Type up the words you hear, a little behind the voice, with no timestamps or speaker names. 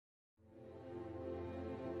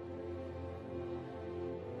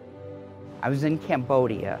I was in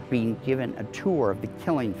Cambodia being given a tour of the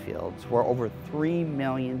killing fields where over 3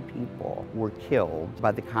 million people were killed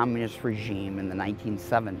by the communist regime in the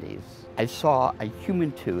 1970s. I saw a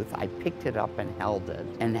human tooth, I picked it up and held it,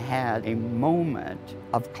 and had a moment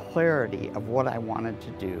of clarity of what I wanted to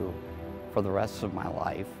do for the rest of my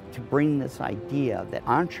life, to bring this idea that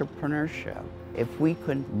entrepreneurship, if we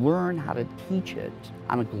could learn how to teach it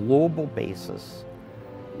on a global basis,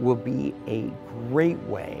 will be a great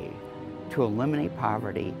way to eliminate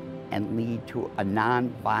poverty and lead to a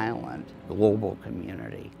non-violent global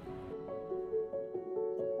community.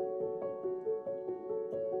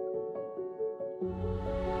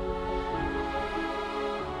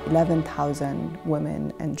 11,000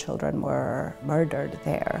 women and children were murdered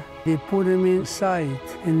there. They put them inside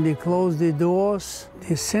and they closed the doors.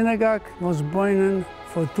 The synagogue was burning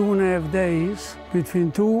for 2.5 days.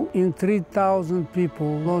 Between 2,000 and 3,000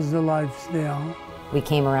 people lost their lives there. We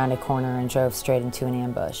came around a corner and drove straight into an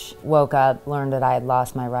ambush. Woke up, learned that I had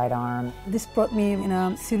lost my right arm. This brought me in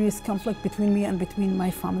a serious conflict between me and between my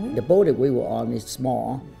family. The boat that we were on is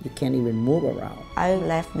small. You can't even move around. I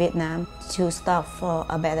left Vietnam to start for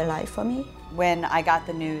a better life for me. When I got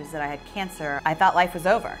the news that I had cancer, I thought life was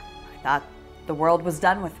over. I thought the world was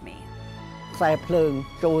done with me.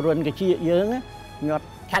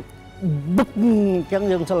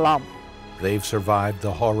 They've survived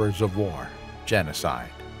the horrors of war,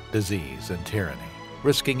 genocide, disease, and tyranny,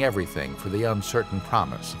 risking everything for the uncertain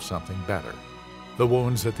promise of something better. The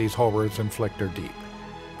wounds that these horrors inflict are deep,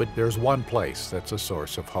 but there's one place that's a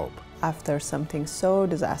source of hope. After something so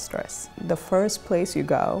disastrous, the first place you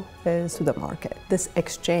go is to the market. This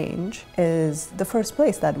exchange is the first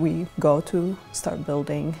place that we go to start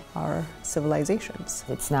building our civilizations.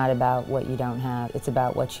 It's not about what you don't have, it's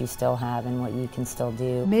about what you still have and what you can still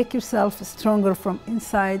do. Make yourself stronger from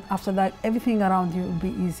inside. After that, everything around you will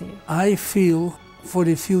be easier. I feel for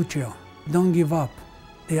the future. Don't give up.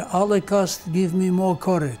 The Holocaust gave me more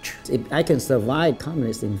courage. If I can survive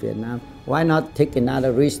communists in Vietnam, why not take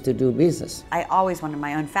another risk to do business? I always wanted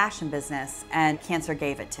my own fashion business, and cancer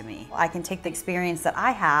gave it to me. I can take the experience that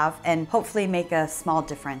I have and hopefully make a small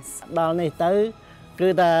difference. I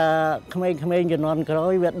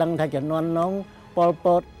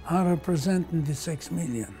represent the 6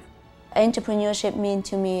 million. Entrepreneurship means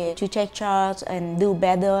to me to take charge and do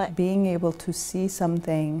better. Being able to see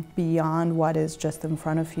something beyond what is just in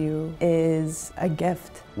front of you is a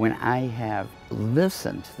gift. When I have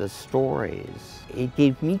listened to the stories, it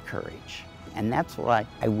gave me courage. And that's what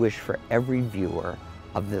I wish for every viewer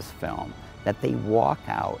of this film, that they walk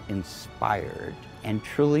out inspired and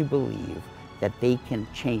truly believe that they can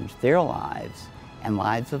change their lives and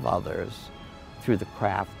lives of others through the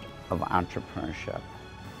craft of entrepreneurship.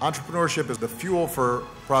 Entrepreneurship is the fuel for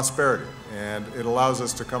prosperity, and it allows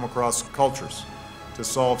us to come across cultures to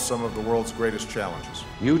solve some of the world's greatest challenges.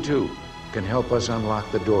 You too can help us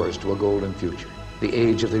unlock the doors to a golden future, the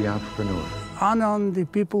age of the entrepreneur. Honor the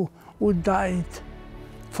people who died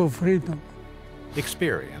for freedom.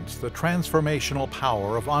 Experience the transformational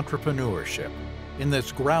power of entrepreneurship in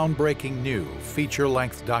this groundbreaking new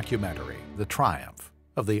feature-length documentary, The Triumph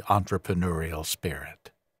of the Entrepreneurial Spirit.